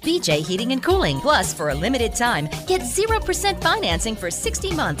opinion with BJ Heating and Cooling. Plus, for a limited time, get 0% financing for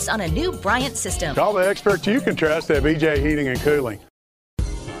 60 months on a new Bryant system. Call the experts you can trust at BJ Heating and Cooling.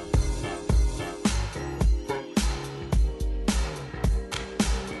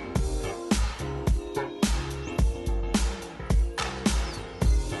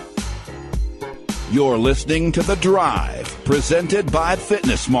 You're listening to The Drive, presented by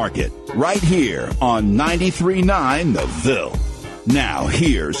Fitness Market, right here on 93.9 The Ville. Now,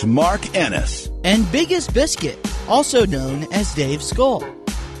 here's Mark Ennis. And Biggest Biscuit, also known as Dave Skull.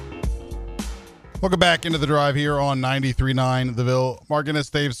 Welcome back into The Drive here on 93.9 The Ville. Mark Ennis,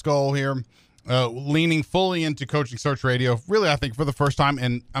 Dave Skull here, leaning fully into Coaching Search Radio. Really, I think for the first time,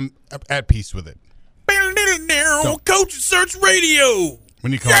 and I'm at peace with it. Coaching Search Radio.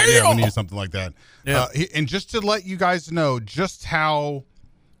 When you call it, when you do something like that. Yeah. And just to let you guys know just how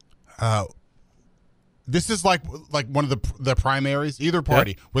this is like one of the primaries, either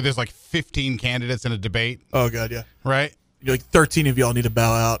party, where there's like 15 candidates in a debate. Oh, God, yeah. Right? You're like 13 of y'all need to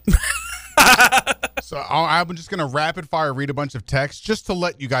bow out. So I'm just going to rapid fire read a bunch of texts just to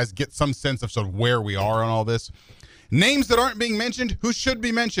let you guys get some sense of sort of where we are on all this. Names that aren't being mentioned, who should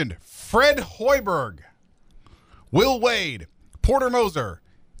be mentioned. Fred Hoiberg, Will Wade, Porter Moser,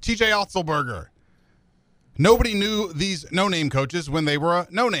 TJ Otzelberger. Nobody knew these no-name coaches when they were a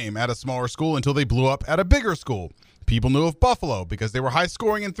no-name at a smaller school until they blew up at a bigger school. People knew of Buffalo because they were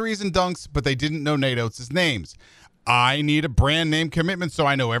high-scoring in threes and dunks, but they didn't know Nate Oates' names. I need a brand name commitment so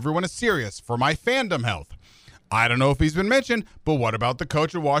I know everyone is serious for my fandom health. I don't know if he's been mentioned, but what about the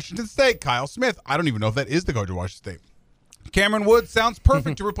coach of Washington State, Kyle Smith? I don't even know if that is the coach of Washington State. Cameron Woods sounds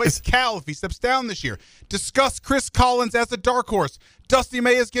perfect to replace Cal if he steps down this year. Discuss Chris Collins as a dark horse. Dusty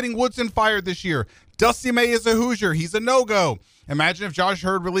May is getting Woodson fired this year. Dusty May is a Hoosier. He's a no-go. Imagine if Josh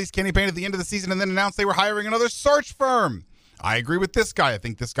Hurd released Kenny Payne at the end of the season and then announced they were hiring another search firm. I agree with this guy. I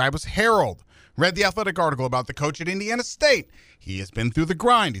think this guy was Harold. Read the Athletic article about the coach at Indiana State. He has been through the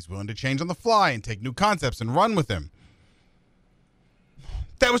grind. He's willing to change on the fly and take new concepts and run with them.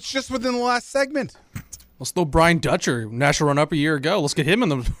 That was just within the last segment. Let's throw Brian Dutcher, national run-up a year ago. Let's get him in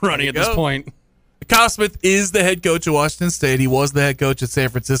the running at this point. Kyle Smith is the head coach of Washington State. He was the head coach at San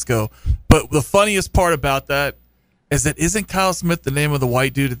Francisco. But the funniest part about that is that isn't Kyle Smith the name of the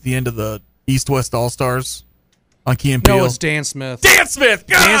white dude at the end of the East-West All-Stars on Key and Peele? No, it's Dan Smith. Dan Smith!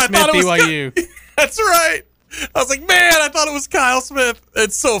 God, Dan Smith, BYU. That's right. I was like, man, I thought it was Kyle Smith.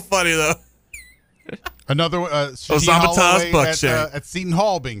 It's so funny, though. Another Osama Taz at Seton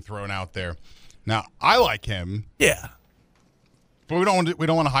Hall being thrown out there. Now, I like him. Yeah. But we don't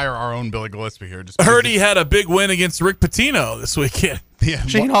want to hire our own Billy Gillespie here. I heard he had a big win against Rick Pitino this weekend. Yeah,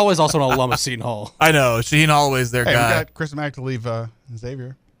 Shaheen Holloway's also an alum of Seton Hall. I know. Shaheen Holloway's their guy. We got Chris Mack to leave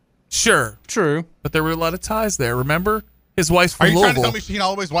Xavier. Sure. True. But there were a lot of ties there, remember? His wife's from Are you Louisville. trying to tell me Shaheen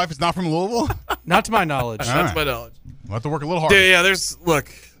Holloway's wife is not from Louisville? Not to my knowledge. Not to my knowledge. We'll have to work a little harder. Yeah, look,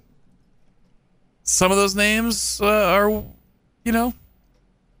 some of those names are,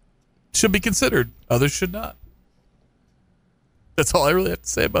 should be considered. Others should not. That's all I really have to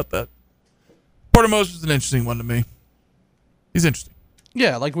say about that. Porter Moser is an interesting one to me. He's interesting.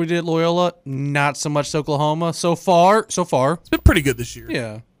 Yeah, like we did at Loyola. Not so much Oklahoma. So far. It's been pretty good this year.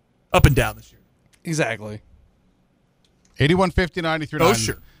 Yeah. Up and down this year. Exactly. 8150-93. Oh,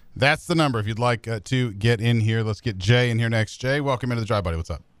 sure. That's the number if you'd like to get in here. Let's get Jay in here next. Jay, welcome into the Drive, buddy.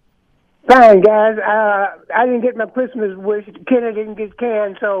 What's up? Fine, guys. I didn't get my Christmas wish. Kenny didn't get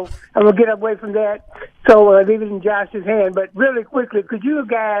canned, so I'm going to get away from that. So leave it in Josh's hand. But really quickly, could you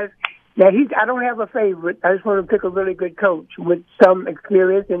guys, I don't have a favorite. I just want to pick a really good coach with some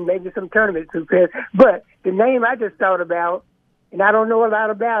experience and maybe some tournament success. But the name I just thought about, and I don't know a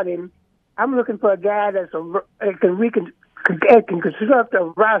lot about him, I'm looking for a guy that can construct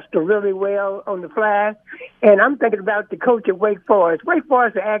a roster really well on the fly. And I'm thinking about the coach at Wake Forest. Wake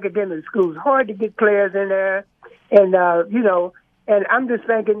Forest is an academic school. It's hard to get players in there. And, and I'm just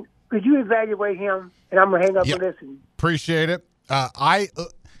thinking, could you evaluate him? And I'm going to hang up and listen. Appreciate it.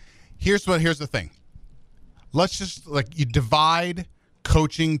 Here's the thing. Let's just, you divide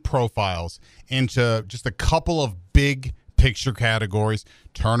coaching profiles into just a couple of big picture categories: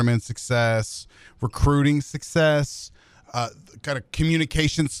 tournament success, recruiting success, kind of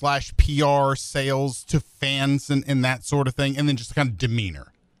communication / PR, sales to fans and that sort of thing, and then just kind of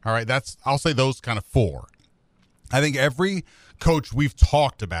demeanor. All right, I'll say those kind of four. I think every coach we've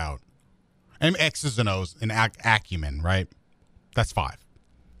talked about, and X's and O's and acumen, right? That's five.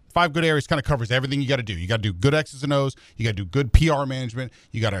 5 good areas kind of covers everything you got to do. You got to do good X's and O's. You got to do good PR management.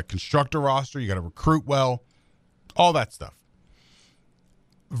 You got to construct a roster. You got to recruit well. All that stuff.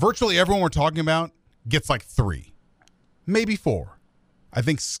 Virtually everyone we're talking about gets 3, maybe 4. I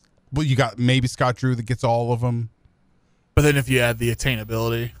think, you got maybe Scott Drew that gets all of them. But then if you add the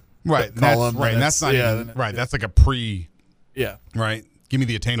attainability, right? That's not even, right. That's like a right. Give me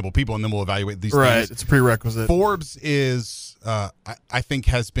the attainable people, and then we'll evaluate these things. Right, it's a prerequisite. Forbes is, I think,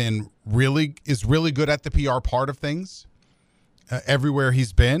 is really good at the PR part of things everywhere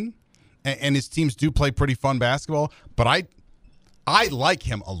he's been, and his teams do play pretty fun basketball. But I like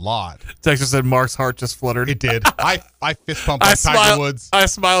him a lot. Texas said Mark's heart just fluttered. It did. I fist pumped like Tiger Woods. I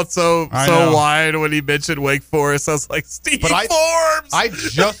smiled so wide when he mentioned Wake Forest. I was like, Steve Forbes. I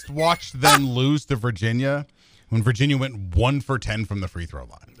just watched them lose to Virginia when Virginia went 1 for 10 from the free throw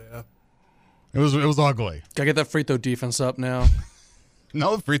line. Yeah, it was ugly. Gotta get that free throw defense up now.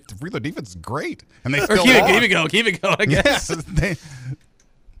 No, the free throw defense is great, and they still keep it going. I guess.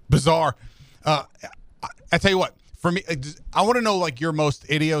 Bizarre. I tell you what. For me, I want to know your most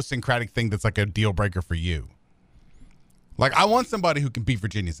idiosyncratic thing that's a deal breaker for you. I want somebody who can beat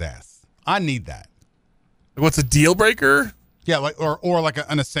Virginia's ass. I need that. What's a deal breaker? Yeah, like or like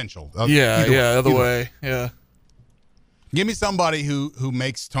an essential. Other way. Yeah. Give me somebody who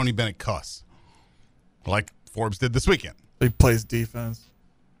makes Tony Bennett cuss, like Forbes did this weekend. He plays defense.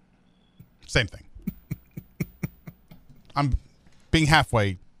 Same thing. I'm being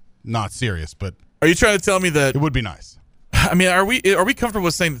halfway not serious, but are you trying to tell me that it would be nice? I mean, are we comfortable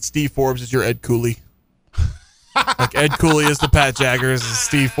with saying that Steve Forbes is your Ed Cooley? Like Ed Cooley is the Pat Jaggers, and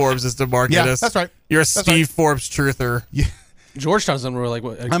Steve Forbes is the Mark Yeah, Ennis. that's right. You're a Steve Forbes truther. Yeah. Georgetown's not really like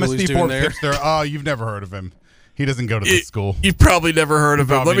what Ed I'm a Cooley's Steve doing Forbes there. hipster. Oh, you've never heard of him. He doesn't go to this school. You've probably never heard of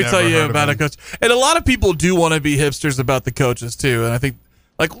him. Let Probably me tell never you heard of about a him. coach. And a lot of people do want to be hipsters about the coaches too. And I think,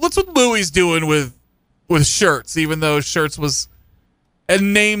 like, what's what Louis doing with Shirts, even though Shirts was a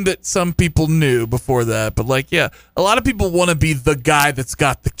name that some people knew before that. But, like, yeah, a lot of people want to be the guy that's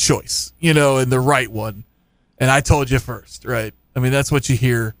got the choice, and the right one. And I told you first, right? I mean, that's what you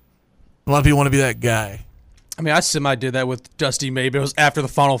hear. A lot of people want to be that guy. I mean, I semi did that with Dusty May, but it was after the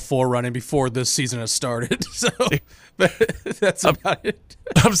Final Four run and before this season has started. So that's about it.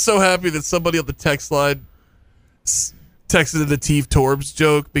 I'm so happy that somebody on the text line texted the Steve Forbes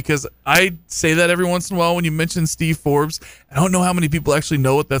joke, because I say that every once in a while when you mention Steve Forbes. I don't know how many people actually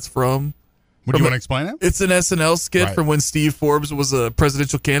know what that's from. Would you want to explain it? It's an SNL skit Right. from when Steve Forbes was a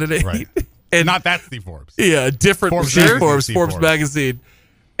presidential candidate. Right. And not that Steve Forbes. Yeah, a different Forbes Steve magazine, Forbes, Steve Forbes Forbes. magazine.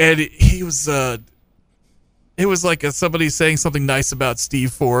 And he was it was like somebody saying something nice about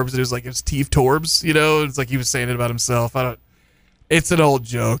Steve Forbes. It was like, it's Steve Forbes, it's like he was saying it about himself. It's an old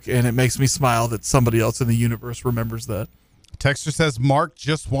joke, and it makes me smile that somebody else in the universe remembers that. Texter says Mark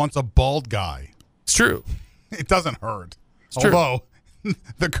just wants a bald guy. It's true. It doesn't hurt. It's true. Although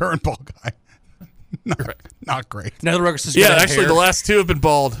the current bald guy, not great. Now the record says Yeah, actually, the last two have been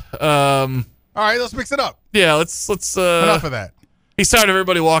bald. All right, let's mix it up. Yeah, let's. Enough of that. He's tired of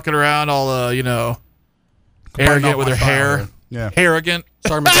everybody walking around all, Biting arrogant off with my their style hair. here. Yeah. Arrogant.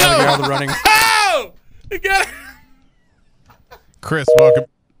 Sorry, McGallagher out of the running. Oh! You got it. Chris, welcome.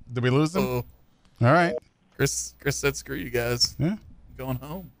 Did we lose him? Oh. All right. Chris said, "Screw you guys. Yeah. Going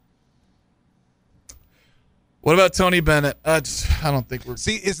home." What about Tony Bennett? I don't think we're.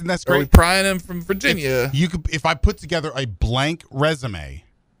 See, isn't that Are we great? prying him from Virginia? If I put together a blank resume,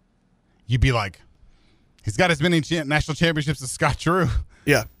 you'd be like, he's got as many national championships as Scott Drew.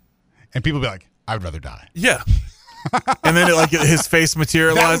 Yeah. And people be like, I would rather die. Yeah. And then his face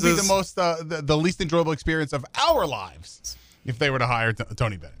materializes. That would be the most, the least enjoyable experience of our lives if they were to hire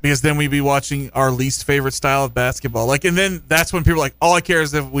Tony Bennett. Because then we'd be watching our least favorite style of basketball. Like, and then that's when people are like, all I care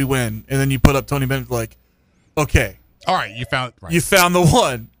is if we win. And then you put up Tony Bennett, like, okay. All right, you found the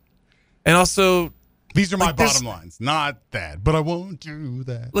one. And also, these are my bottom lines. Not that, but I won't do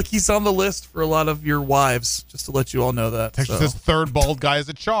that. Look, he's on the list for a lot of your wives, just to let you all know that. Texas says third bald guy is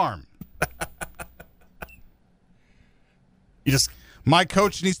a charm. My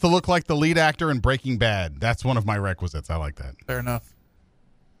coach needs to look like the lead actor in Breaking Bad. That's one of my requisites. I like that. Fair enough.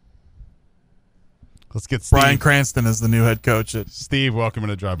 Let's get Steve. Bryan Cranston is the new head coach. Steve, welcome to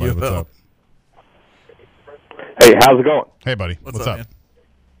the Drive, buddy. What's up? Hey, how's it going? Hey, buddy. What's up? man?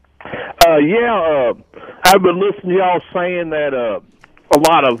 I've been listening to y'all saying that a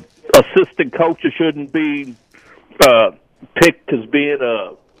lot of assistant coaches shouldn't be picked as being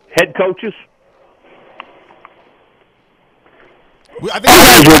head coaches. I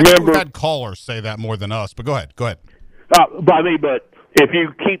think we've had callers say that more than us, but go ahead. But if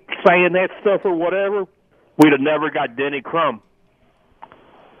you keep saying that stuff or whatever, we'd have never got Denny Crum.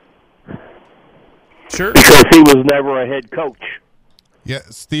 Sure. Because he was never a head coach. Yeah,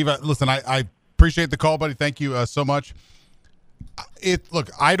 Steve, listen, I appreciate the call, buddy. Thank you so much. Look,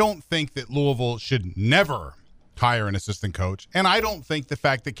 I don't think that Louisville should never hire an assistant coach, and I don't think the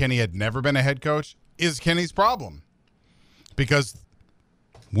fact that Kenny had never been a head coach is Kenny's problem. Because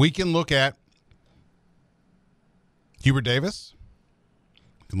we can look at Hubert Davis,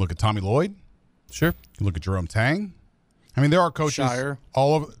 we can look at Tommy Lloyd, sure, we can look at Jerome Tang. I mean, there are coaches Shire.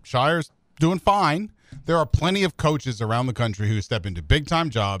 all over. Shire's doing fine. There are plenty of coaches around the country who step into big-time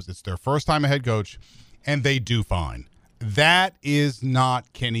jobs. It's their first time a head coach, and they do fine. That is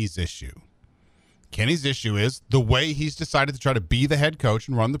not Kenny's issue. Kenny's issue is the way he's decided to try to be the head coach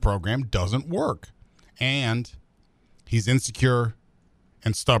and run the program doesn't work. And he's insecure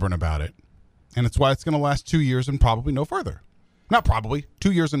and stubborn about it. And it's why it's going to last 2 years and probably no further. Not probably,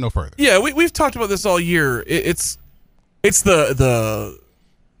 2 years and no further. Yeah, we've talked about this all year. It's the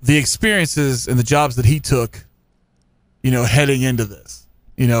experiences and the jobs that he took, heading into this.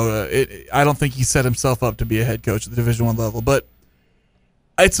 I don't think he set himself up to be a head coach at the Division I level, but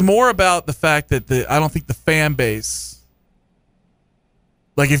it's more about the fact that I don't think the fan base,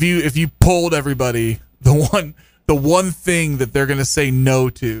 like if you polled everybody, the the one thing that they're going to say no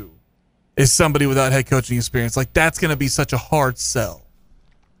to is somebody without head coaching experience. Like, that's going to be such a hard sell.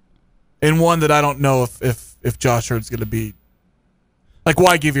 And one that I don't know if Josh Heird's going to be. Like,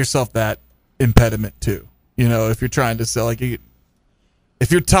 why give yourself that impediment too? You know, if you're trying to sell, like,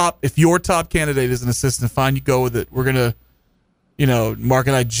 if your top candidate is an assistant, fine, you go with it. We're gonna, you know, Mark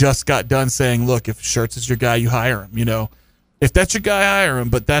and I just got done saying, look, if Schertz is your guy, you hire him. You know, if that's your guy, hire him.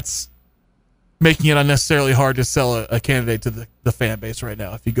 But that's making it unnecessarily hard to sell a candidate to the fan base right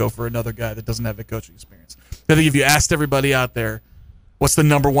now. If you go for another guy that doesn't have the coaching experience, I think if you asked everybody out there, what's the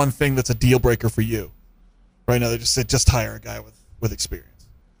number one thing that's a deal breaker for you right now, they just said just hire a guy with experience.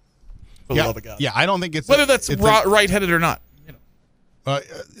 For the love of God. Yeah, I don't think it's whether that's right-headed or not. You know,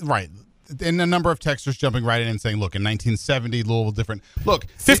 right. And a number of texters jumping right in and saying, "Look, in 1970, Louisville different. Look,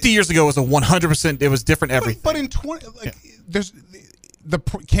 50 years ago was a 100%. It was different everything. But in 20, there's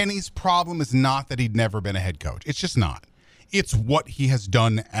Kenny's problem is not that he'd never been a head coach. It's just not. It's what he has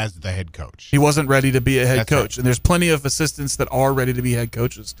done as the head coach. He wasn't ready to be a head coach, right. And there's plenty of assistants that are ready to be head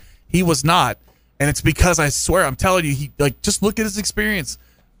coaches. He was not, and it's because I swear, I'm telling you, he just look at his experience.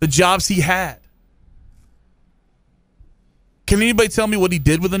 The jobs he had. Can anybody tell me what he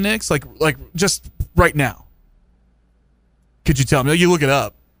did with the Knicks? Like just right now. Could you tell me? You look it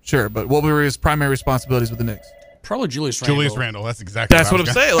up, sure, but what were his primary responsibilities with the Knicks? Probably Julius Randle. Julius Randle. That's exactly. That's what I'm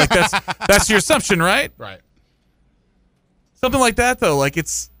saying. Like that's your assumption, right? Right. Something like that, though. Like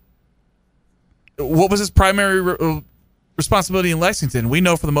what was his primary responsibility in Lexington? We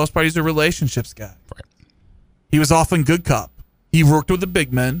know for the most part he's a relationships guy. Right. He was often good cop. He worked with the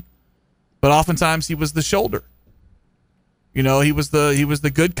big men, but oftentimes he was the shoulder. You know, he was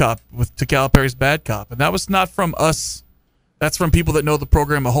the good cop to Calipari's bad cop, and that was not from us. That's from people that know the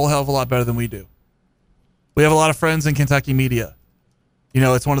program a whole hell of a lot better than we do. We have a lot of friends in Kentucky media. You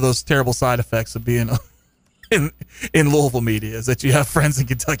know, it's one of those terrible side effects of being in Louisville media is that you have friends in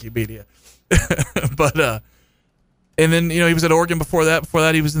Kentucky media. But and then, you know, he was at Oregon before that. Before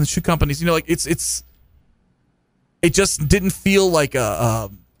that, he was in the shoe companies. You know, like it just didn't feel like a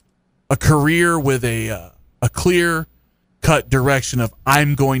career with a clear cut direction of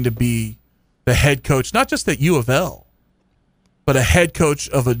I'm going to be the head coach, not just at U of L, but a head coach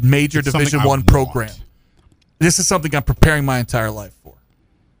of a major Division I program. This is something I'm preparing my entire life for.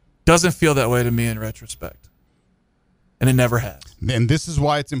 Doesn't feel that way to me in retrospect. And it never has. And this is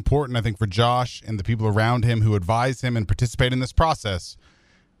why it's important, I think, for Josh and the people around him who advise him and participate in this process.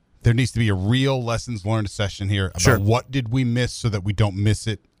 There needs to be a real lessons learned session here about what did we miss so that we don't miss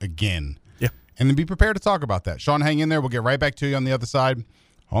it again. Yeah. And then be prepared to talk about that. Sean, hang in there. We'll get right back to you on the other side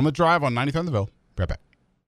on The Drive on 93 on the Ville. Right back.